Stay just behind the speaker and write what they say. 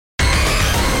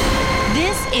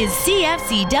is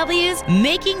CFCW's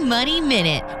Making Money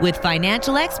Minute with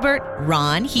financial expert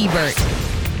Ron Hebert.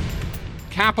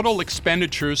 Capital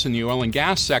expenditures in the oil and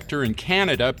gas sector in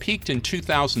Canada peaked in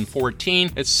 2014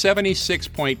 at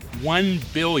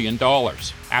 $76.1 billion.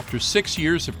 After 6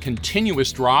 years of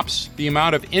continuous drops, the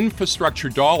amount of infrastructure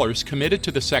dollars committed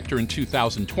to the sector in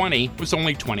 2020 was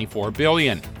only $24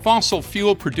 billion. Fossil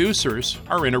fuel producers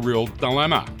are in a real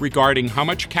dilemma regarding how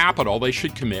much capital they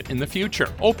should commit in the future.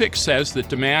 OPIC says that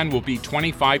demand will be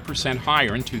 25%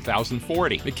 higher in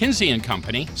 2040. McKinsey &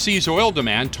 Company sees oil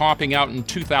demand topping out in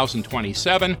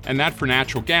 2027 and that for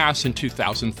natural gas in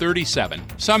 2037.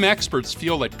 Some experts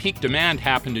feel that peak demand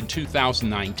happened in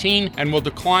 2019 and will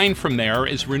decline from there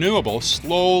as renewables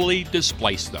slowly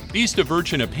displace them. These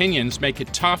divergent opinions make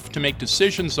it tough to make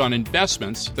decisions on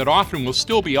investments that often will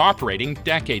still be operating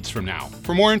decades from now.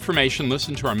 For more information,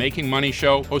 listen to our Making Money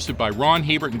show hosted by Ron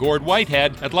Hebert and Gord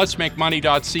Whitehead at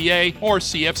letsmakemoney.ca or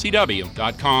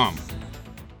cfcw.com.